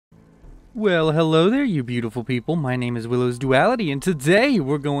Well, hello there, you beautiful people. My name is Willow's Duality, and today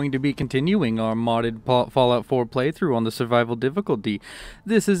we're going to be continuing our modded Fallout 4 playthrough on the survival difficulty.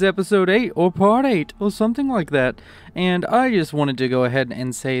 This is episode 8, or part 8, or something like that. And I just wanted to go ahead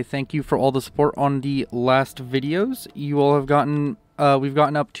and say thank you for all the support on the last videos. You all have gotten, we've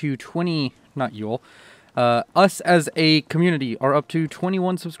gotten up to 20, not you all, us as a community are up to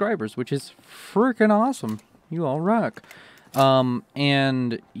 21 subscribers, which is freaking awesome. You all rock.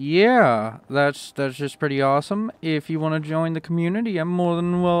 And yeah, that's just pretty awesome. If you want to join the community, I'm more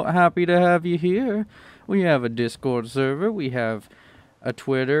than happy to have you here. We have a Discord server, we have a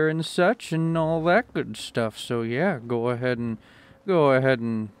Twitter and such, and all that good stuff. So yeah, go ahead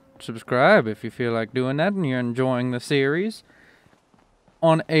and subscribe if you feel like doing that and you're enjoying the series.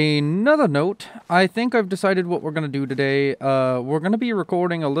 On another note, I think I've decided what we're gonna do today. We're gonna be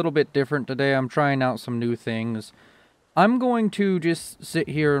recording a little bit different today. I'm trying out some new things. I'm going to just sit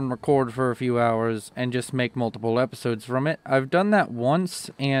here and record for a few hours and just make multiple episodes from it. I've done that once,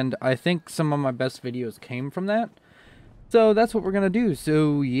 and I think some of my best videos came from that. So that's what we're going to do.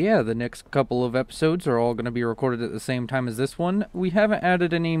 So yeah, the next couple of episodes are all going to be recorded at the same time as this one. We haven't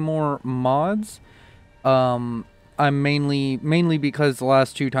added any more mods. I'm mainly because the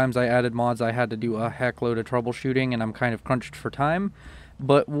last two times I added mods, I had to do a heck load of troubleshooting, and I'm kind of crunched for time.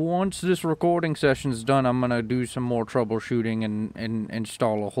 But once this recording session's done, I'm gonna do some more troubleshooting and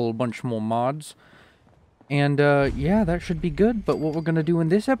install a whole bunch more mods. And yeah, that should be good. But what we're gonna do in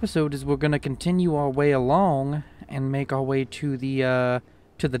this episode is we're gonna continue our way along and make our way to the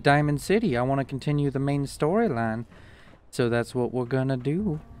Diamond City. I want to continue the main storyline, so that's what we're gonna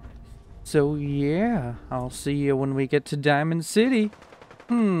do. So yeah, I'll see you when we get to Diamond City.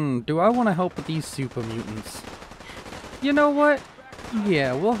 Do I want to help with these super mutants? You know what?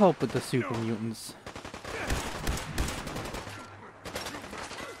 Yeah, we'll help with the super mutants.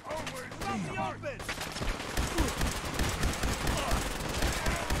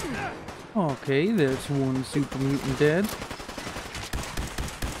 Okay, there's one super mutant dead.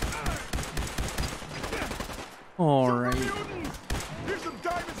 Alright. Here's some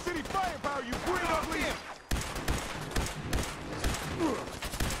Diamond City firepower, you bring up here.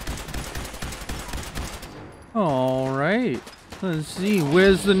 Alright. Let's see,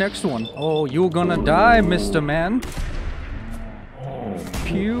 where's the next one? Oh, you're gonna die, Mr. Man.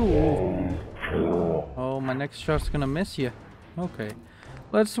 Pew. Oh, my next shot's gonna miss you. Okay.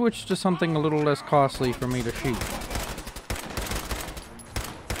 Let's switch to something a little less costly for me to shoot.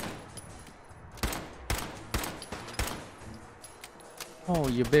 Oh,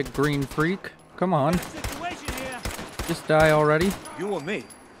 you big green freak. Come on. Just die already. You or me?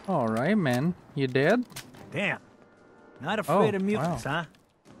 Alright, man. You dead? Damn. Not afraid of mutants, huh?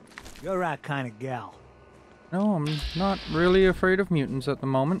 You're our kind of gal. No, I'm not really afraid of mutants at the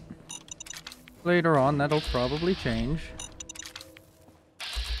moment. Later on, that'll probably change.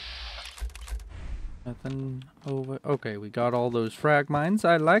 Nothing over... Okay, we got all those frag mines.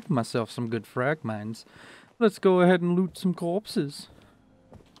 I like myself some good frag mines. Let's go ahead and loot some corpses.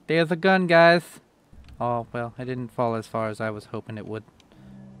 There's a gun, guys. Oh, well, it didn't fall as far as I was hoping it would.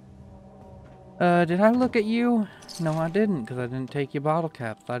 Did I look at you? No, I didn't, because I didn't take your bottle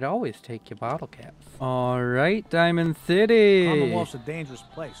caps. I'd always take your bottle caps. Alright, Diamond City! Commonwealth's a dangerous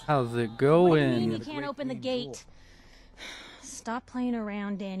place. How's it What going? do you mean you can't open the gate? Stop playing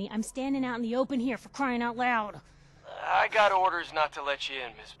around, Danny. I'm standing out in the open here, for crying out loud. I got orders not to let you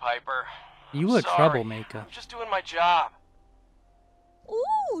in, Miss Piper. You a Sorry. troublemaker. I'm just doing my job.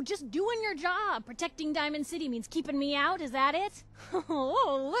 Ooh, just doing your job. Protecting Diamond City means keeping me out, is that it?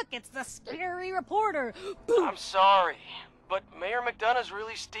 Oh, look, it's the scary reporter. I'm sorry, but Mayor McDonough's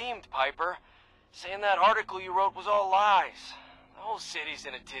really steamed, Piper. Saying that article you wrote was all lies. The whole city's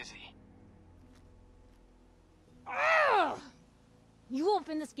in a tizzy. Ugh. You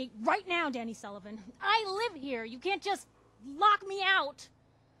open this gate right now, Danny Sullivan. I live here. You can't just lock me out.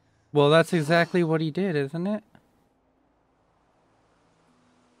 Well, that's exactly what he did, isn't it?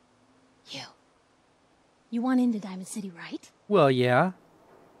 You want into Diamond City, right? Well, yeah.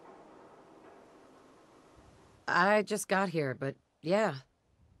 I just got here, but yeah.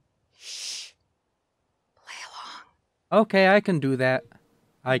 Shh. Play along. Okay, I can do that.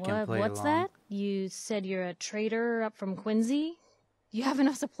 I can play What's along. that? You said you're a trader up from Quincy? You have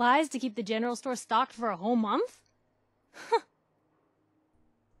enough supplies to keep the general store stocked for a whole month?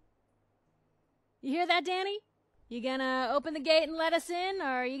 You hear that, Danny? You gonna open the gate and let us in, or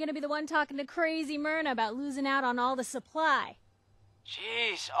are you gonna be the one talking to crazy Myrna about losing out on all the supply?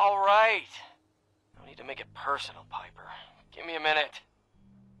 Jeez, all right. No need to make it personal, Piper. Give me a minute.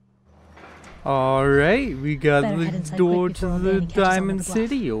 Alright, we got Better head the inside door quick to before the Danny catches on Diamond with the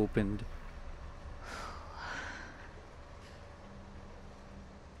City opened.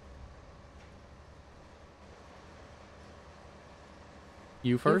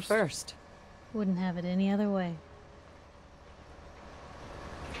 You first? You first. Wouldn't have it any other way.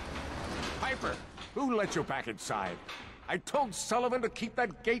 Piper, who let you back inside? I told Sullivan to keep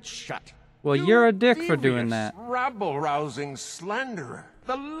that gate shut. Well, you're a dick for doing that. Rabble-rousing slanderer.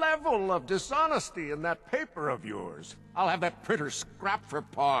 The level of dishonesty in that paper of yours. I'll have that printer scrapped for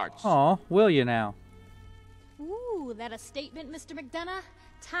parts. Aw, will you now? Ooh, that a statement, Mr. McDonough?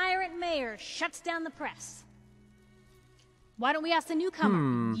 Tyrant mayor shuts down the press. Why don't we ask the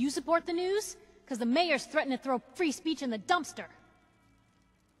newcomer? You support the news? Because the mayor's threatened to throw free speech in the dumpster.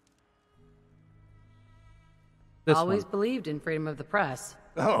 This Always one. believed in freedom of the press.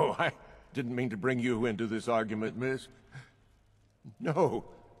 Oh, I didn't mean to bring you into this argument, miss. No.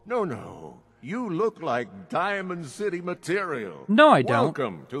 You look like Diamond City material. No, I don't.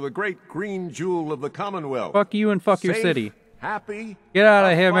 Welcome to the great green jewel of the Commonwealth. Fuck you and fuck your Safe, city. Happy. Get out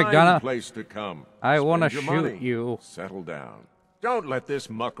of a here, fine McDonough. Place to come. I want to Spend your shoot money. you. Settle down. Don't let this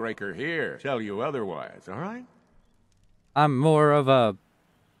muckraker here tell you otherwise, all right? I'm more of a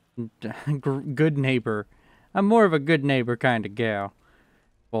good neighbor. I'm more of a good neighbor kind of gal.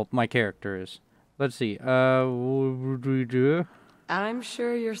 Well, my character is. Let's see. What would we do? I'm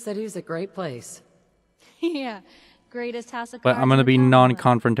sure your city's a great place. Yeah, greatest house of But cards I'm going to in the be Commonwealth.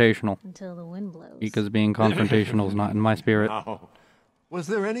 non-confrontational. Until the wind blows. Because being confrontational is not in my spirit. Now, was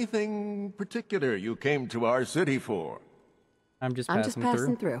there anything particular you came to our city for? I'm just I'm passing just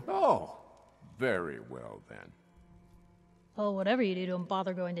passing through. Oh, very well then. Oh, whatever you do, don't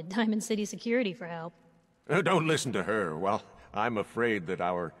bother going to Diamond City Security for help. Don't listen to her. Well, I'm afraid that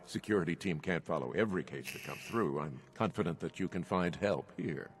our security team can't follow every case that comes through. I'm confident that you can find help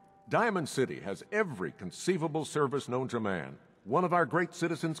here. Diamond City has every conceivable service known to man. One of our great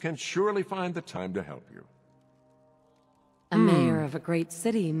citizens can surely find the time to help you. A mayor of a great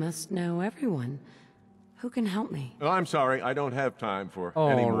city must know everyone. Who can help me? Oh, I'm sorry, I don't have time for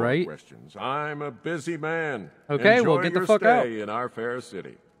any more right. questions. I'm a busy man. Okay, Enjoy well, get the your fuck out. stay in our fair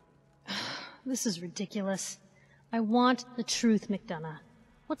city. This is ridiculous. I want the truth, McDonough.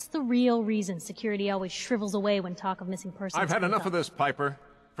 What's the real reason security always shrivels away when talk of missing persons I've had comes enough up? of this, Piper.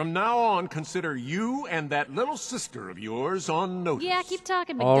 From now on, consider you and that little sister of yours on notice. Yeah, keep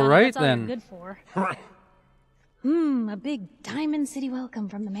talking, McDonough. All right, That's all then. you're good for. A big Diamond City welcome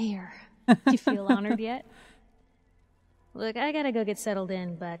from the mayor. Do you feel honored yet? Look, I gotta go get settled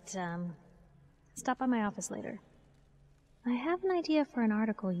in, but, stop by my office later. I have an idea for an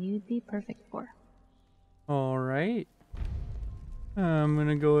article you'd be perfect for. Alright. I'm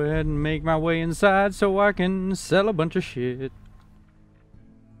gonna go ahead and make my way inside so I can sell a bunch of shit.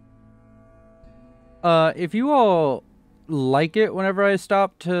 If you all like it whenever I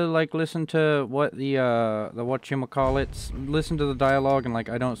stop to like listen to what the whatchamacallits, listen to the dialogue and like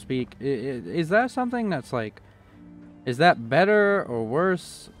I don't speak, is that something that's like, is that better or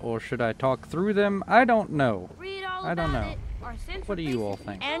worse, or should I talk through them? I don't know. I don't know. What do you all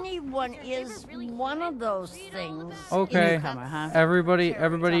think? Anyone is one of those things. Okay. Newcomer, huh?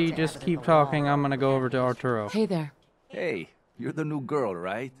 Everybody just keep talking. I'm gonna go over to Arturo. Hey there. Hey, you're the new girl,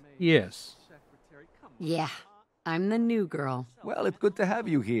 right? Yes. Yeah, I'm the new girl. Well, it's good to have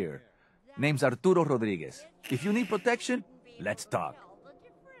you here. Name's Arturo Rodriguez. If you need protection, let's talk.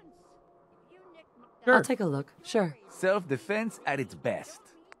 Sure. I'll take a look. Sure. Self-defense at its best.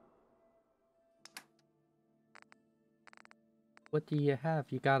 What do you have?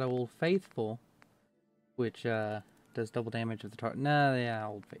 You got Old Faithful, which does double damage if the target. No, yeah,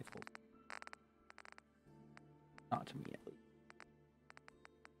 Old Faithful. Not to me at least.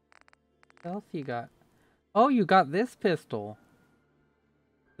 What else you got? Oh, you got this pistol.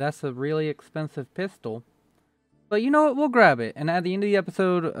 That's a really expensive pistol. But you know what? We'll grab it. And at the end of the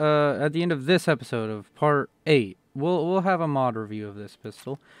episode, at the end of this episode of part 8, we'll have a mod review of this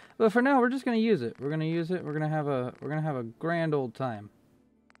pistol. But for now, we're just gonna use it. We're gonna use it. We're gonna have a grand old time.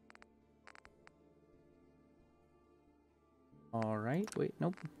 All right. Wait.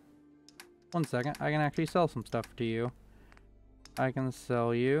 Nope. 1 second. I can actually sell some stuff to you. I can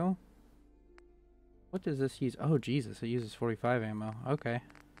sell you. What does this use? Oh Jesus! It uses 45 ammo. Okay.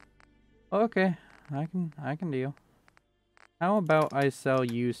 Okay. I can deal. How about I sell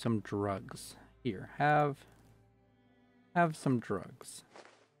you some drugs? Here, have some drugs.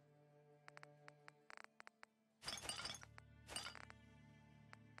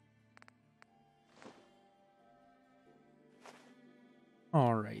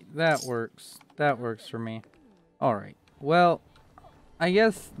 Alright, that works. That works for me. Alright, well, I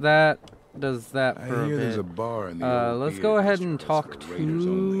guess that does that for a bit. There's a bar in the Let's go ahead and talk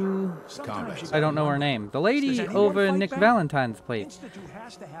to... I don't know her name. The lady over in Nick Valentine's place.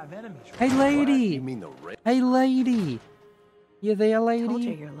 Hey lady! Hey lady! You there, lady? Told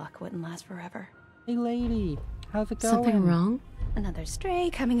you your luck wouldn't last forever. Hey, lady. How's it going? Something wrong? Another stray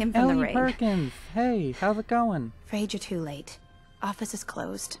coming in from the Ellie rain. Perkins. Hey, how's it going? Afraid you're too late. Office is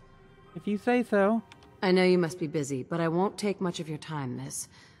closed. If you say so. I know you must be busy, but I won't take much of your time, miss.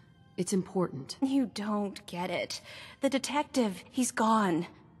 It's important. You don't get it. The detective, he's gone.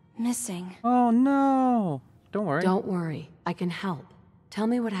 Missing. Oh, no. Don't worry. Don't worry. I can help. Tell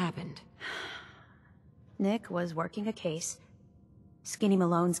me what happened. Nick was working a case. Skinny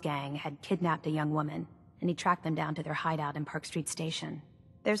Malone's gang had kidnapped a young woman, and he tracked them down to their hideout in Park Street Station.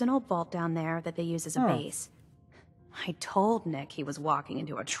 There's an old vault down there that they use as a base. I told Nick he was walking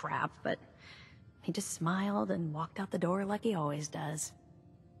into a trap, but he just smiled and walked out the door like he always does.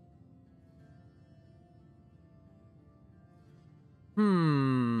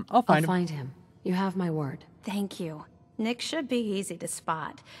 I'll find him. Find him. You have my word. Thank you. Nick should be easy to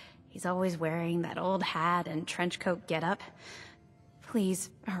spot. He's always wearing that old hat and trench coat getup. Please,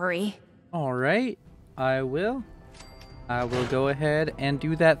 hurry. All right. I will. I will go ahead and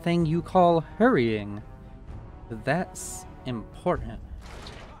do that thing you call hurrying. That's important.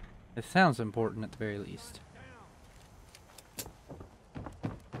 It sounds important at the very least.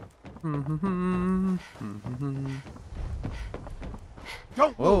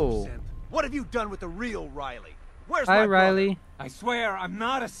 Don't Whoa. move, synth. What have you done with the real Riley? Where's Hi, my Riley. brother? I swear, I'm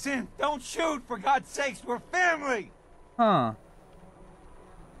not a synth. Don't shoot, for God's sakes. We're family. Huh.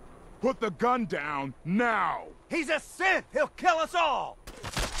 Put the gun down now. He's a synth. He'll kill us all.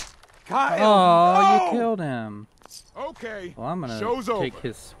 Kyle, Oh, no! you killed him. Okay. Well, I'm gonna Show's take over.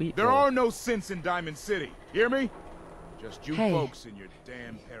 his sweet There boy. are no synths in Diamond City. Hear me? Just you Hey. folks and your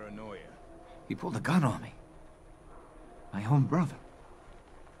damn paranoia. He pulled a gun on me. My own brother.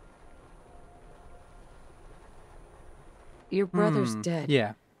 Your brother's dead.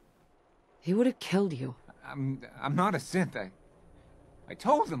 Yeah. He would have killed you. I'm not a synth. I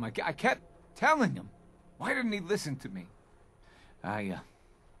told him. I kept telling him. Why didn't he listen to me? I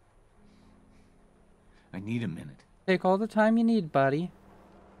need a minute. Take all the time you need, buddy.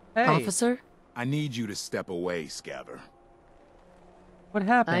 Hey, Officer? I need you to step away, Scabber. what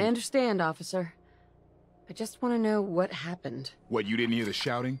happened? I understand, officer. I just want to know what happened. What, you didn't hear the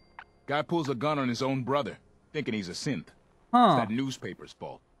shouting? Guy pulls a gun on his own brother, thinking he's a synth. Huh. It's that newspaper's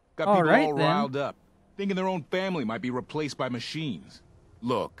fault. Got All people right, all then. riled up, thinking their own family might be replaced by machines.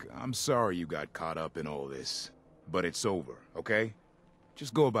 Look, I'm sorry you got caught up in all this, but it's over, okay?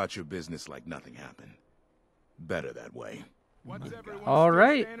 Just go about your business like nothing happened. Better that way. What's everyone All still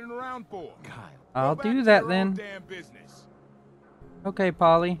right. standing around for? I'll Go do back to that your then. own damn business. Okay,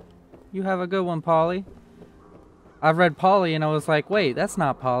 Polly. You have a good one, Polly. I've read Polly and I was like, wait, that's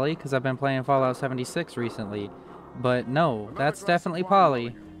not Polly, because I've been playing Fallout 76 recently. But no, that's definitely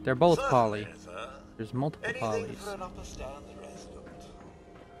Polly. They're both Polly. There's multiple Pollys.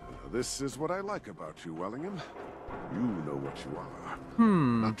 This is what I like about you, Wellingham. You know what you are.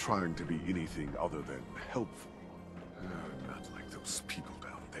 Not trying to be anything other than helpful. Not like those people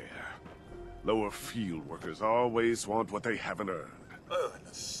down there. Lower field workers always want what they haven't earned. Oh, an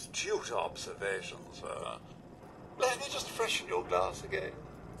astute observation, sir. Let me just freshen your glass again.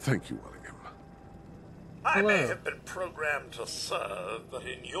 Thank you, Wellingham. I may have been programmed to serve, but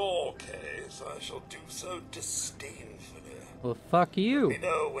in your case, I shall do so disdainfully. Well, fuck you. Let me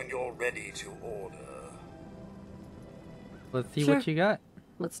know when you're ready to order. Let's see Sure. what you got.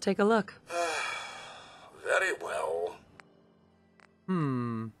 Let's take a look. Very well.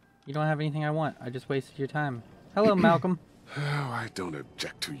 You don't have anything I want. I just wasted your time. Hello, Malcolm. Oh, I don't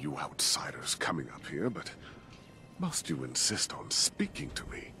object to you outsiders coming up here, but must you insist on speaking to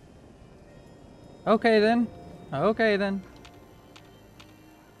me? Okay, then. Okay, then.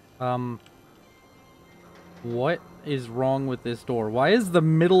 What is wrong with this door? Why is the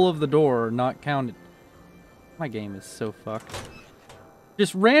middle of the door not counted? My game is so fucked.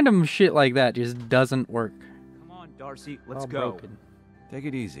 Just random shit like that just doesn't work. Come on, Darcy, let's All go. broken. Take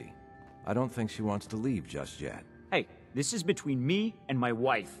it easy. I don't think she wants to leave just yet. Hey, this is between me and my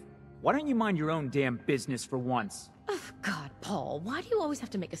wife. Why don't you mind your own damn business for once? Oh, God, Paul, why do you always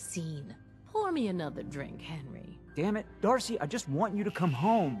have to make a scene? Pour me another drink, Henry. Damn it, Darcy, I just want you to come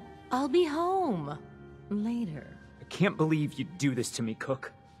home. I'll be home. Later. I can't believe you'd do this to me,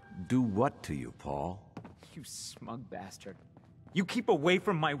 Cook. Do what to you, Paul? You smug bastard. You keep away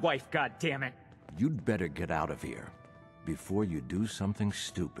from my wife, goddammit. You'd better get out of here before you do something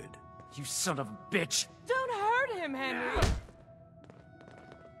stupid. You son of a bitch. Don't hurt him, Henry.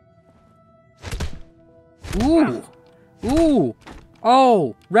 Ooh. Ooh.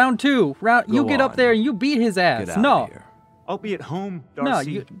 Oh, round two. You Go get up on. there and you beat his ass. Get out no. of here. I'll be at home, No,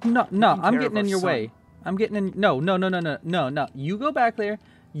 Darcy. no, taking I'm care getting of in our your son. way. I'm getting in. No. You go back there.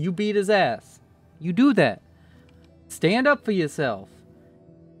 You beat his ass. You do that. Stand up for yourself.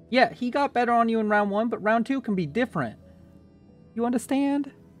 Yeah, he got better on you in round 1, but round 2 can be different. You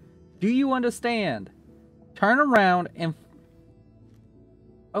understand? Do you understand? Turn around and...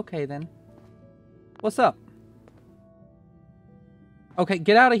 Okay, then. What's up? Okay,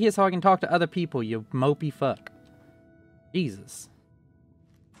 get out of here so I can talk to other people, you mopey fuck. Jesus.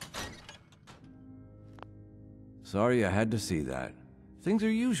 Sorry I had to see that. Things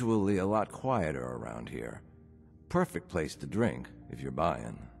are usually a lot quieter around here. Perfect place to drink, if you're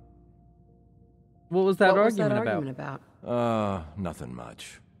buying. What was that What was argument that argument about? Nothing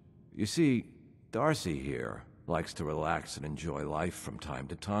much. You see, Darcy here likes to relax and enjoy life from time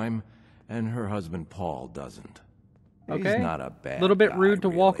to time, and her husband Paul doesn't. Okay. He's not a bad little bit guy, rude to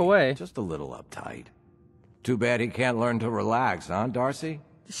walk away. Just a little uptight. Too bad he can't learn to relax, huh, Darcy?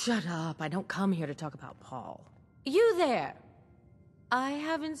 Shut up. I don't come here to talk about Paul. You there. I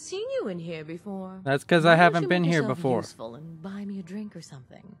haven't seen you in here before. That's because I haven't been here before. Useful and buy me a drink or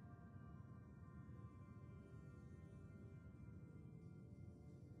something.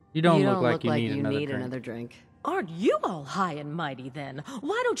 You don't look like you need another drink. Aren't you all high and mighty then?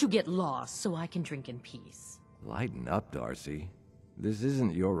 Why don't you get lost so I can drink in peace? Lighten up, Darcy. This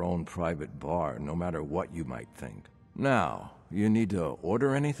isn't your own private bar, no matter what you might think. Now, you need to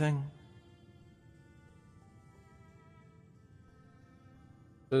order anything?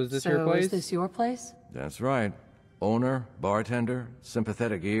 So is this your place? Is this your place? That's right. Owner, bartender,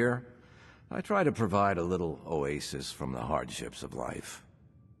 sympathetic ear. I try to provide a little oasis from the hardships of life.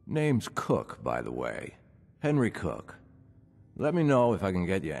 Name's Cook, by the way. Henry Cook. Let me know if I can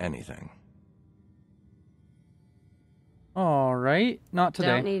get you anything. All right. Not today.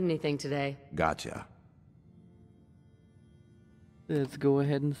 Don't need anything today. Gotcha. Let's go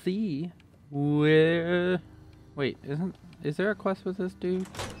ahead and see where... Wait, is there a quest with this dude?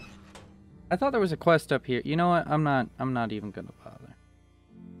 I thought there was a quest up here. You know what? I'm not even gonna bother.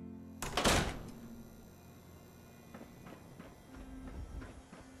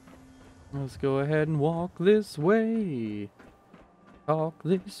 Let's go ahead and walk this way. Talk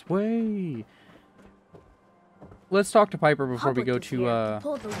this way. Let's talk to Piper before we go to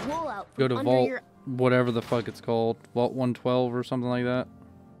go to Vault, whatever the fuck it's called, Vault 112 or something like that.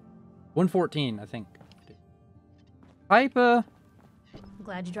 114, I think. Piper. I'm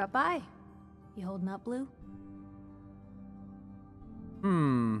glad you dropped by. You holding up, Blue?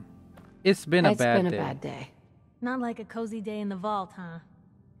 It's been a bad day. It's been a bad day. Not like a cozy day in the vault, huh?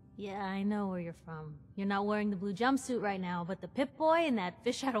 Yeah, I know where you're from. You're not wearing the blue jumpsuit right now, but the Pip-Boy and that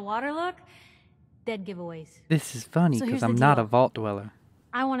fish out of water look? Dead giveaways. This is funny So because here's the I'm not a deal. vault dweller.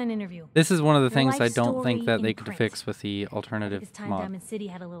 I want an interview. This is one of the Your things I life don't think story that they in could print. fix with the alternative It's time mod. Diamond City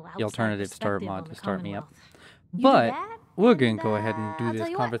had a little The alternative outside start perspective mod on to the start me up. Commonwealth. You do But that, we're and, going to go ahead and I'll do tell this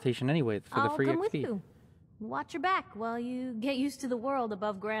you what. conversation anyway for the I'll free come with XP. you. Watch your back while you get used to the world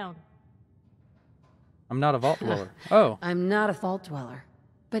above ground. I'm not a vault dweller. Oh. I'm not a vault dweller.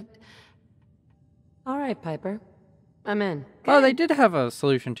 But... Alright, Piper. I'm in. Oh, they did have a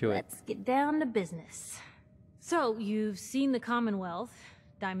solution to it. Let's get down to business. So, you've seen the Commonwealth,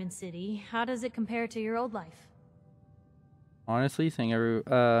 Diamond City. How does it compare to your old life? Honestly,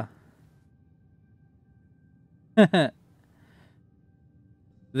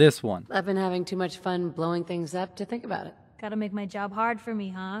 this one. I've been having too much fun blowing things up to think about it. Gotta make my job hard for me,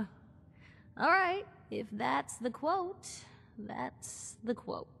 huh? Alright, if that's the quote, that's the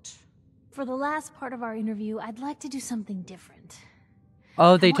quote. For the last part of our interview, I'd like to do something different.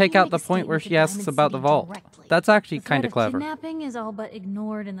 Oh, they I want take you to out make the a point where statement she to asks Diamond about the City vault. directly. That's actually The kind threat of clever. Kidnapping is all but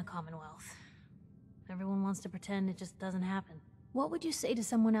ignored in the Commonwealth. Everyone wants to pretend it just doesn't happen. What would you say to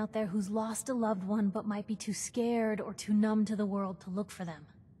someone out there who's lost a loved one but might be too scared or too numb to the world to look for them?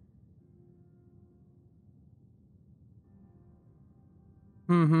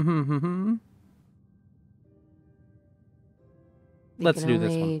 Let's do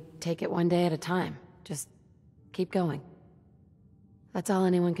this one. only take it one day at a time. Just keep going. That's all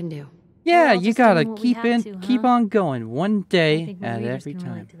anyone can do. Yeah, all you just gotta doing what we have to, keep huh? on going one I day think my at readers every can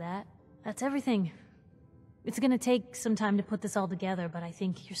time. relate to that. That's everything. It's gonna take some time to put this all together, but I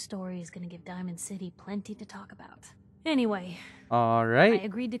think your story is gonna give Diamond City plenty to talk about. Anyway, All I right.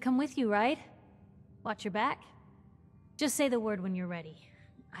 agreed to come with you, right? Watch your back. Just say the word when you're ready.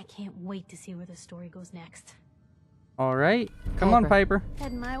 I can't wait to see where the story goes next. All right. Come on, Piper.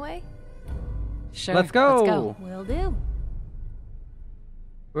 Heading my way? Sure. Let's go. Will do.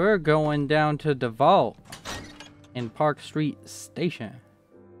 We're going down to the vault in Park Street Station.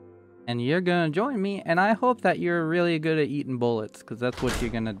 And you're gonna join me, and I hope that you're really good at eating bullets, because that's what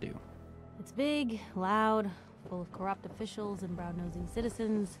you're gonna do. It's big, loud, full of corrupt officials and brown-nosing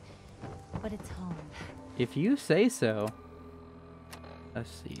citizens, but it's home. If you say so. Let's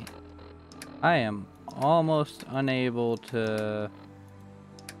see. I am almost unable to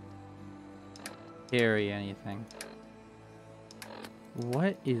carry anything.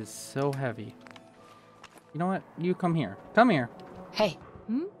 What is so heavy? You know what? You come here. Come here. Hey.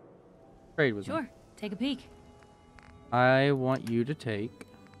 Trade with me. Sure. Take a peek. I want you to take...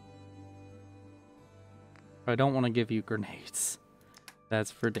 I don't want to give you grenades. That's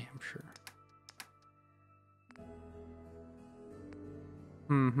for damn sure.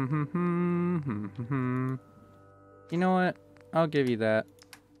 You know what? I'll give you that.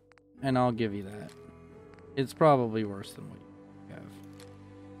 And I'll give you that. It's probably worse than what you have.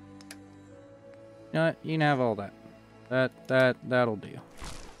 You know what? You can have all that. That'll do.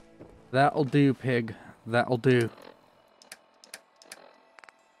 That'll do, pig. That'll do.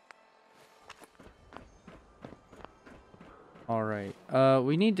 Alright.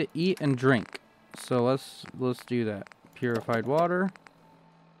 We need to eat and drink. So let's do that. Purified water.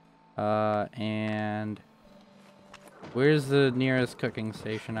 And where's the nearest cooking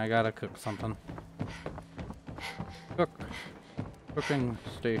station? I gotta cook something. Cooking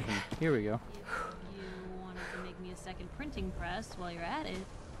station. Here we go. You wanted to make me a second printing press while you're at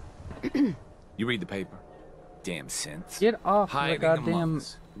it. You read the paper. Damn synths. Get off the Hiding goddamn...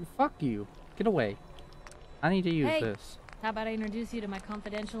 amongst. Fuck you. Get away. I need to use Hey, this. how about I introduce you to my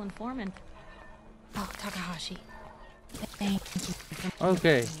confidential informant? Oh, Takahashi. Thank you.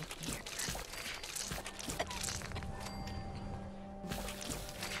 Okay.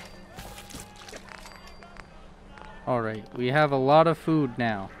 Alright, we have a lot of food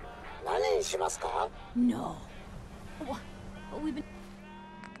now. No. We've been...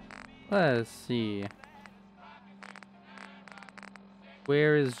 Let's see.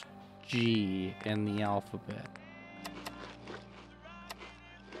 Where is G in the alphabet?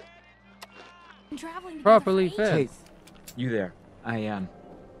 traveling together Properly for fed. ages. You there. I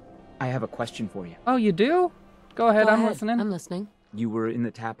have a question for you. Oh, you do? Go ahead, Go I'm ahead. listening. I'm listening. You were in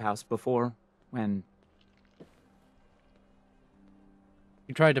the tap house before when...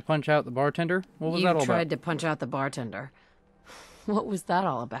 You tried to punch out the bartender? What was You that all tried about? to punch out the bartender. What was that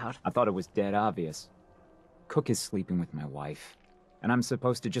all about? I thought it was dead obvious. Cook is sleeping with my wife, and I'm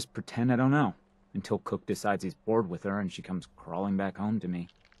supposed to just pretend I don't know until Cook decides he's bored with her and she comes crawling back home to me.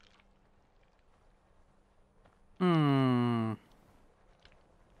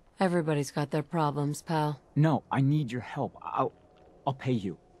 Everybody's got their problems, pal. No, I need your help. I'll pay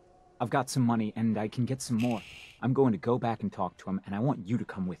you. I've got some money and I can get some more. I'm going to go back and talk to him, and I want you to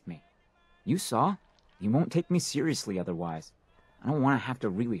come with me. You saw? He won't take me seriously otherwise. I don't want to have to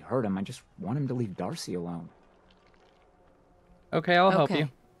really hurt him. I just want him to leave Darcy alone. Okay, I'll help you.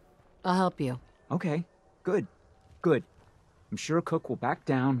 I'll help you. Okay, good. Good. I'm sure Cook will back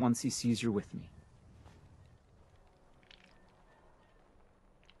down once he sees you're with me.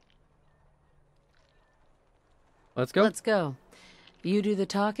 Let's go. Let's go. You do the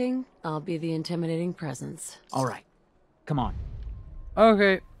talking, I'll be the intimidating presence. All right. Come on.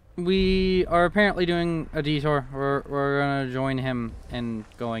 Okay, we are apparently doing a detour. We're gonna join him in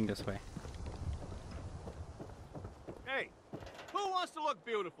going this way. Hey, who wants to look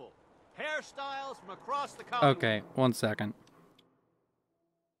beautiful? Hairstyles from across the country. Okay, 1 second.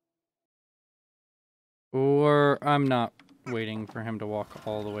 Or I'm not waiting for him to walk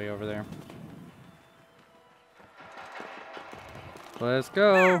all the way over there. Let's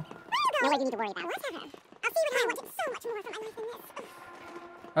go. No way you need to worry about. Let's have her. I'll see what I wanted so much more from my life than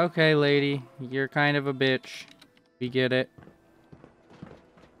this. Okay, lady. You're kind of a bitch. We get it.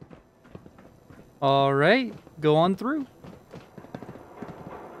 Alright, go on through.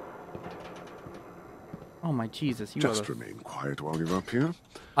 Oh my Jesus, you Just are the... remain quiet while you're up here.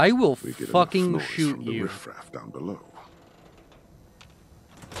 I will We get fucking enough noise shoot from the you. riffraff down below.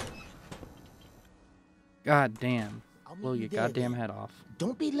 God damn. Blow your goddamn head off.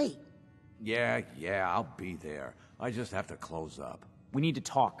 Don't be late. Yeah, I'll be there. I just have to close up. We need to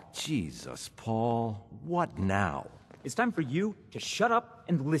talk. Jesus, Paul. What now? It's time for you to shut up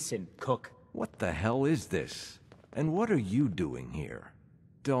and listen, Cook. What the hell is this? And what are you doing here?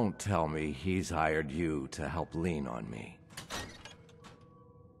 Don't tell me he's hired you to help lean on me.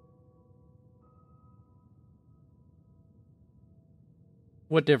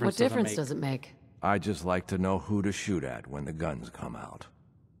 What difference does it make? I just like to know who to shoot at when the guns come out.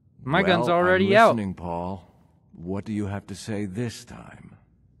 My gun's Well, already I'm out. listening, Paul. What do you have to say this time?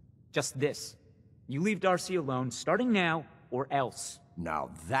 Just this. You leave Darcy alone, starting now, or else.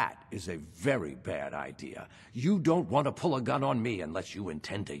 Now that is a very bad idea. You don't want to pull a gun on me unless you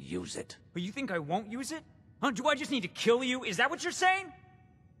intend to use it. But you think I won't use it? Huh? Do I just need to kill you? Is that what you're saying?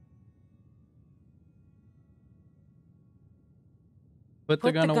 Put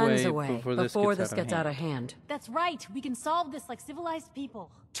the gun guns away before this gets out of hand. That's right. We can solve this like civilized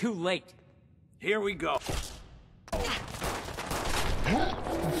people. Too late. Here we go.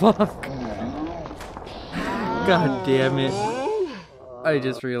 Fuck. God damn it. I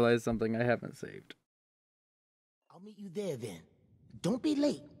just realized something I haven't saved. I'll meet you there then. Don't be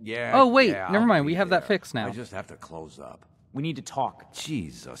late. Yeah. Oh, wait. yeah, Never I'll mind. be We have that there. fixed now. I just have to close up. We need to talk.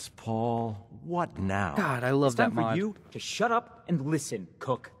 Jesus, Paul. What now? God, I love It's time that for mod. you to shut up and listen,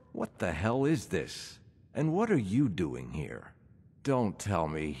 Cook. What the hell is this? And what are you doing here? Don't tell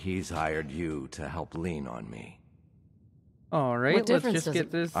me he's hired you to help lean on me. All right, What let's difference just does get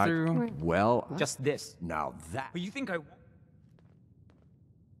it- this I- through. Well, Just this. now that... But you think I...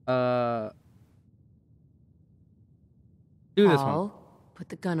 Do this one. Paul, put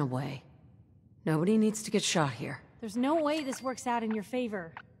the gun away. Nobody needs to get shot here. There's no way this works out in your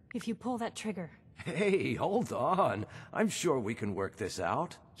favor if you pull that trigger. Hey, hold on. I'm sure we can work this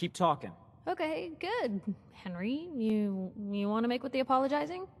out. Keep talking. Okay, good. Henry, you want to make with the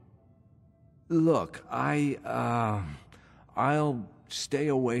apologizing? Look, I'll stay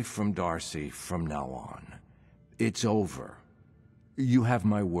away from Darcy from now on. It's over. You have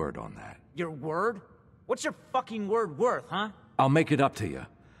my word on that. Your word? What's your fucking word worth, huh? I'll make it up to you.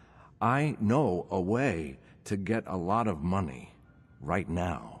 I know a way to get a lot of money right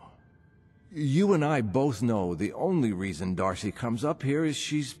now. You and I both know the only reason Darcy comes up here is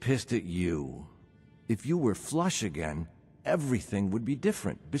she's pissed at you. If you were flush again, everything would be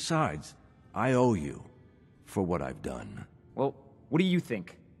different. Besides, I owe you for what I've done. Well, what do you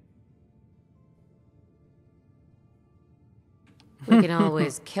think? We can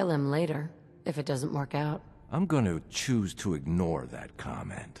always kill him later, if it doesn't work out. I'm going to choose to ignore that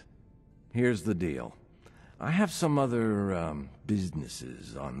comment. Here's the deal. I have some other,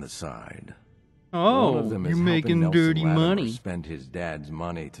 businesses on the side. Oh, One of them is you're helping making Nelson dirty Latimer money. spend his dad's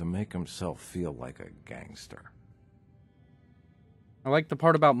money to make himself feel like a gangster. I like the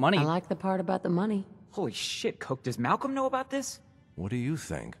part about money. I like the part about the money. Holy shit, Cook. Does Malcolm know about this? What do you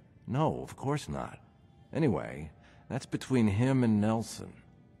think? No, of course not. Anyway, that's between him and Nelson.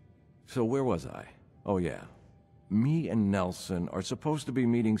 So where was I? Oh yeah. Me and Nelson are supposed to be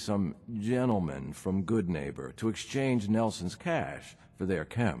meeting some gentleman from Good Neighbor to exchange Nelson's cash for their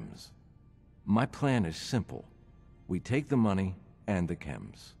chems. My plan is simple. We take the money and the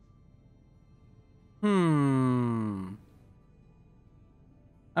chems. I'm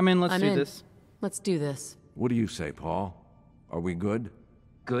in, let's I'm do in. this. Let's do this. What do you say, Paul? Are we good?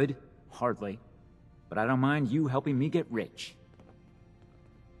 Good? Hardly. But I don't mind you helping me get rich.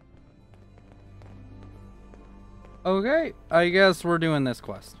 Okay, I guess we're doing this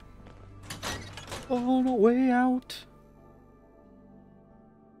quest. On the way out.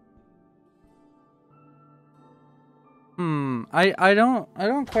 I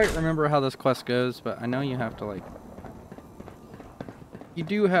don't quite remember how this quest goes, but I know you have to, like, you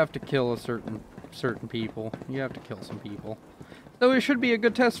do have to kill a certain people. You have to kill some people. So it should be a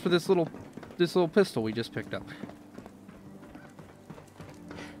good test for this little pistol we just picked up.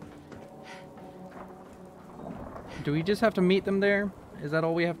 Do we just have to meet them there? Is that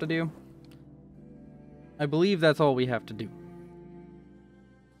all we have to do? I believe that's all we have to do.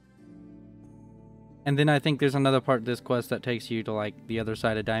 And then I think there's another part of this quest that takes you to, like, the other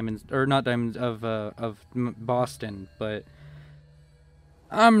side of Diamonds, or not Diamonds, of Boston, but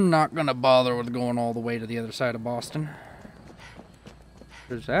I'm not gonna bother with going all the way to the other side of Boston,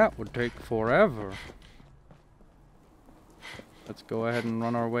 because that would take forever. Let's go ahead and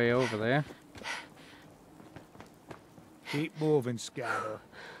run our way over there. Keep moving, Scatter.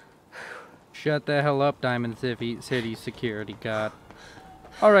 Shut the hell up, Diamond City Security God.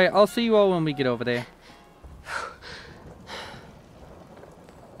 Alright, I'll see you all when we get over there.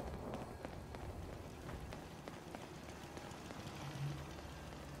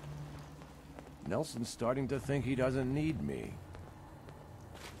 Nelson's starting to think he doesn't need me.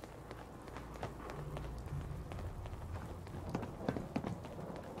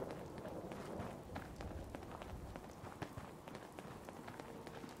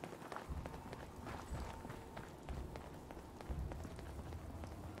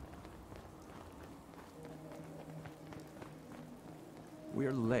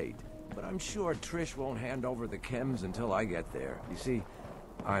 We're late, but I'm sure Trish won't hand over the chems until I get there. You see,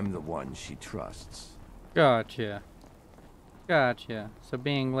 I'm the one she trusts. Gotcha. Gotcha. So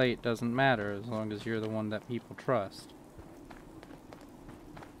being late doesn't matter as long as you're the one that people trust.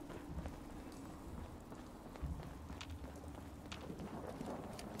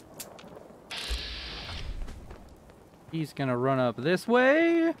 He's gonna run up this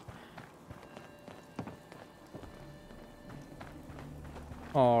way.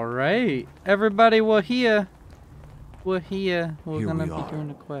 Alright. Everybody, we're here. We're here. We're gonna be doing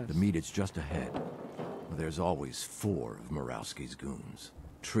a quest. The meet is just ahead. There's always 4 of Murawski's goons.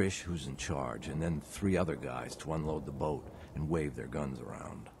 Trish, who's in charge, and then 3 other guys to unload the boat and wave their guns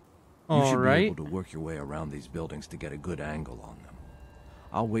around. You should be able to work your way around these buildings to get a good angle on them.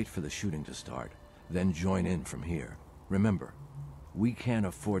 I'll wait for the shooting to start, then join in from here. Remember, we can't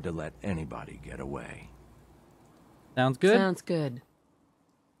afford to let anybody get away. Sounds good? Sounds good.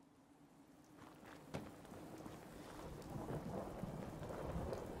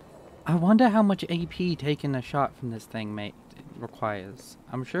 I wonder how much AP taking a shot from this thing requires.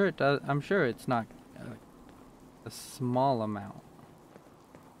 I'm sure it does. I'm sure it's not a small amount.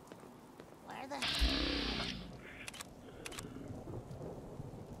 Where the...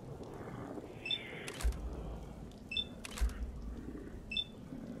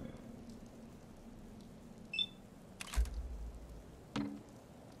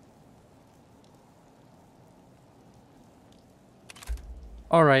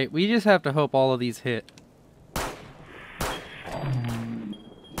 Alright, we just have to hope all of these hit.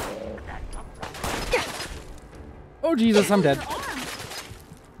 Oh Jesus, I'm dead.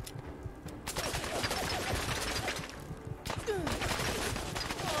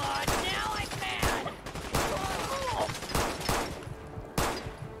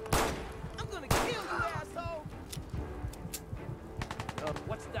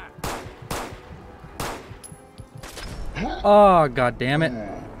 Oh, god damn it.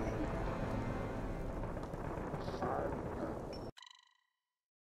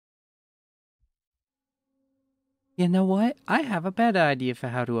 You know what? I have a better idea for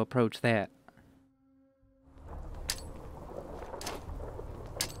how to approach that.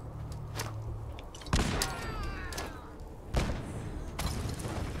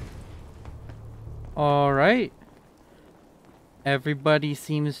 Alright. Everybody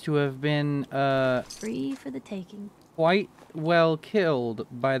seems to have been, free for the taking. Quite well killed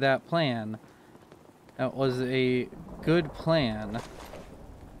by that plan. That was a good plan.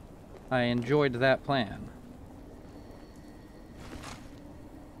 I enjoyed that plan.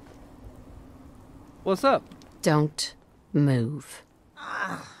 What's up? Don't move.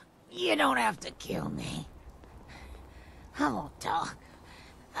 You don't have to kill me. I won't talk.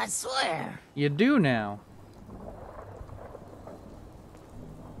 I swear. You do now.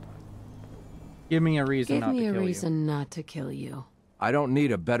 Give me a reason not to kill you. Give me a reason not to kill you. I don't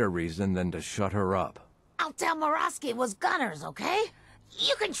need a better reason than to shut her up. I'll tell Murawski was gunners, okay?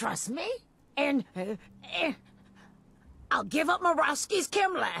 You can trust me. And I'll give up Murawski's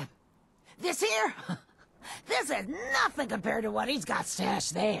chem lab. This here, this is nothing compared to what he's got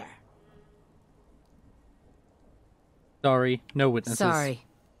stashed there. Sorry, no witnesses. Sorry,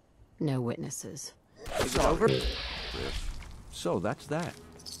 no witnesses. It's over. So that's that.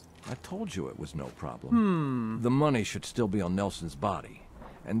 I told you it was no problem. The money should still be on Nelson's body.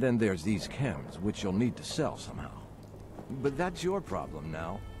 And then there's these chems, which you'll need to sell somehow. But that's your problem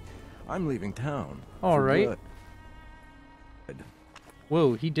now. I'm leaving town. Alright.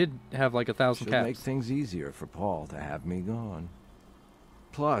 Whoa, he did have like 1,000 caps. Should make things easier for Paul to have me gone.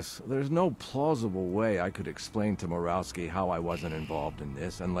 Plus, there's no plausible way I could explain to Murawski how I wasn't involved in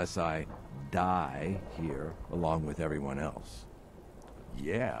this unless I die here along with everyone else.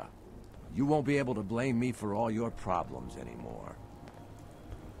 Yeah, you won't be able to blame me for all your problems anymore.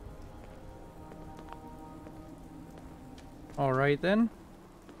 Alright then.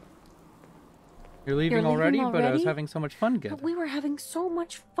 You're leaving already? But I was having so much fun together. But we were having so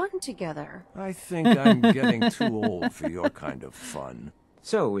much fun together. I think I'm getting too old for your kind of fun.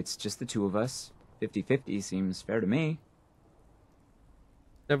 So, it's just the 2 of us. 50-50 seems fair to me.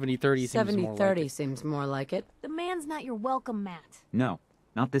 70-30 seems more like it. 70-30 seems more like it. The man's not your welcome mat. No,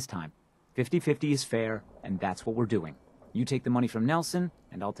 not this time. 50-50 is fair, and that's what we're doing. You take the money from Nelson,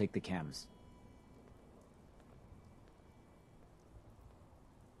 and I'll take the chems.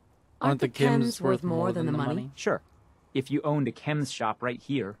 Aren't the chems worth more than the money? Sure. If you owned a chems shop right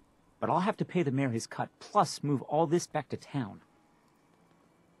here, but I'll have to pay the mayor his cut, plus move all this back to town.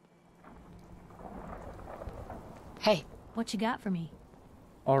 Hey, what you got for me?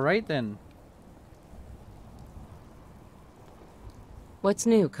 Alright then. What's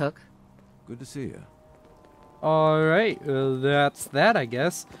new, Cook? Good to see you. Alright, that's that, I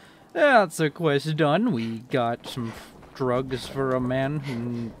guess. That's a quest done. We got some drugs for a man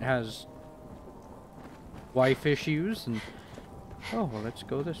who has wife issues, and oh, well, let's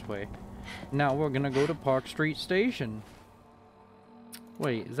go this way. Now we're gonna go to Park Street Station.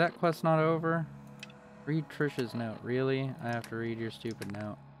 Wait, is that quest not over? Read Trish's note. Really? I have to read your stupid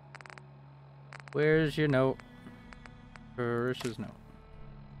note. Where's your note? Trish's note.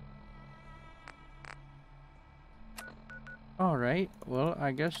 Alright, well,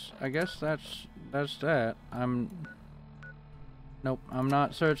 I guess that's that. Nope, I'm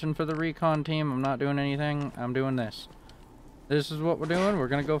not searching for the recon team. I'm not doing anything. I'm doing this. This is what we're doing. We're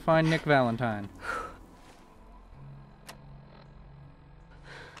gonna go find Nick Valentine.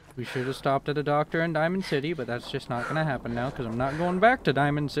 We should have stopped at a doctor in Diamond City, but that's just not gonna happen now, because I'm not going back to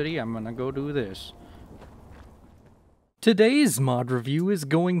Diamond City. I'm gonna go do this. Today's mod review is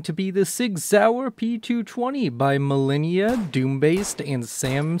going to be the Sig Sauer P220 by Millennia, Doombased, and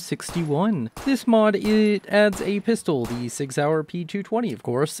Sam61. This mod, it adds a pistol, the Sig Sauer P220 of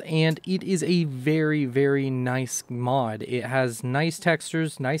course, and it is a very, very nice mod. It has nice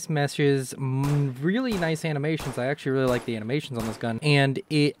textures, nice meshes, really nice animations. I actually really like the animations on this gun, and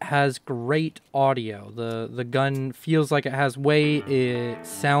it has great audio. The gun feels like it has weight, it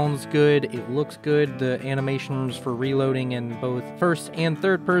sounds good, it looks good, the animations for reloading in both first and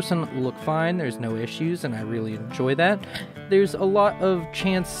third person look fine. There's no issues, and I really enjoy that. There's a lot of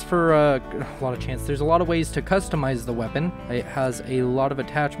chance for there's a lot of ways to customize the weapon. It has a lot of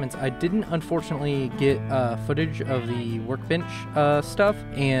attachments. I didn't unfortunately get footage of the workbench stuff,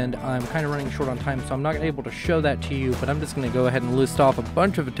 and I'm kind of running short on time, so I'm not able to show that to you, but I'm just going to go ahead and list off a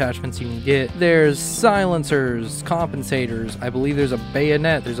bunch of attachments you can get. There's silencers, compensators, I believe there's a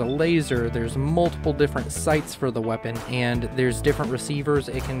bayonet, there's a laser, there's multiple different sights for the weapon, and there's different receivers.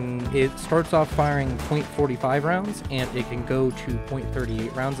 It starts off firing .45 rounds, and it can go to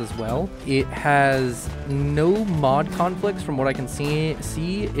 .38 rounds as well. It has no mod conflicts from what I can see.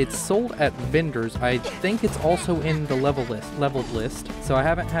 It's sold at vendors. I think it's also in the leveled list, so I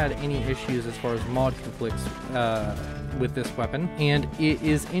haven't had any issues as far as mod conflicts with this weapon, and it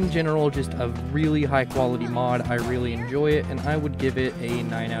is in general just a really high quality mod. I really enjoy it, and I would give it a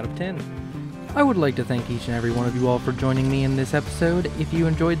 9 out of 10. I would like to thank each and every one of you all for joining me in this episode. If you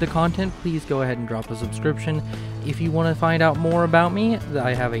enjoyed the content, please go ahead and drop a subscription. If you want to find out more about me,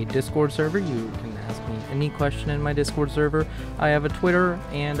 I have a Discord server. You can ask me any question in my Discord server. I have a Twitter,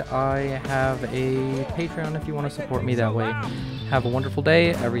 and I have a Patreon if you want to support me that way. Have a wonderful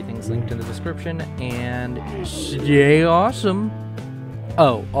day. Everything's linked in the description, and stay awesome.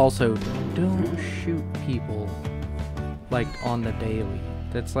 Oh, also, don't shoot people, like, on the daily.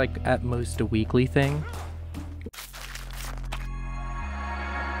 That's like at most a weekly thing.